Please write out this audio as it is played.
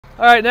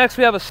All right, next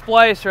we have a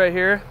splice right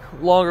here.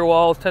 Longer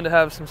walls tend to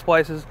have some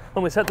splices.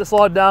 When we set this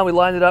log down, we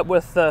lined it up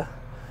with the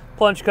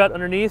plunge cut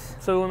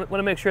underneath. So we want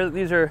to make sure that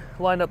these are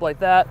lined up like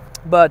that.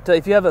 But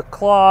if you have a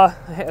claw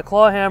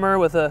hammer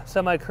with a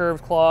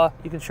semi-curved claw,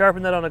 you can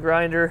sharpen that on a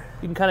grinder.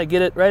 You can kind of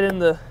get it right in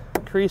the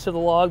crease of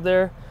the log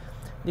there.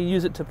 You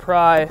use it to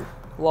pry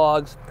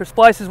logs. For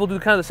splices, we'll do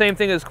kind of the same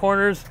thing as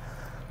corners.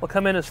 We'll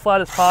come in as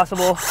flat as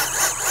possible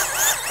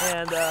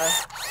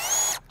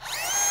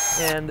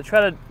and to try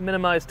to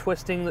minimize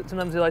twisting.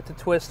 Sometimes they like to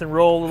twist and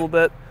roll a little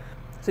bit.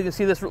 So you can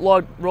see this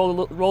log roll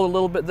a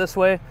little bit this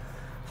way.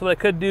 So what I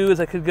could do is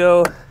I could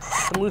go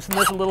and loosen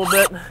this a little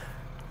bit,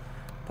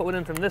 put one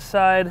in from this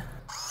side.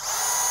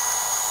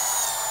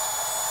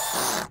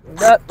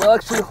 That will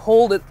actually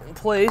hold it in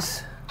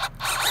place.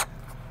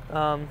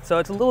 So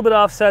it's a little bit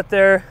offset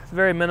there, it's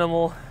very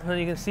minimal. And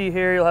you can see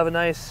here you'll have a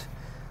nice,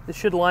 this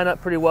should line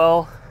up pretty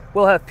well.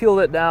 We'll have peeled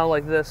it down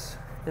like this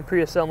in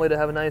pre-assembly to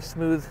have a nice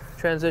smooth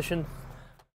transition.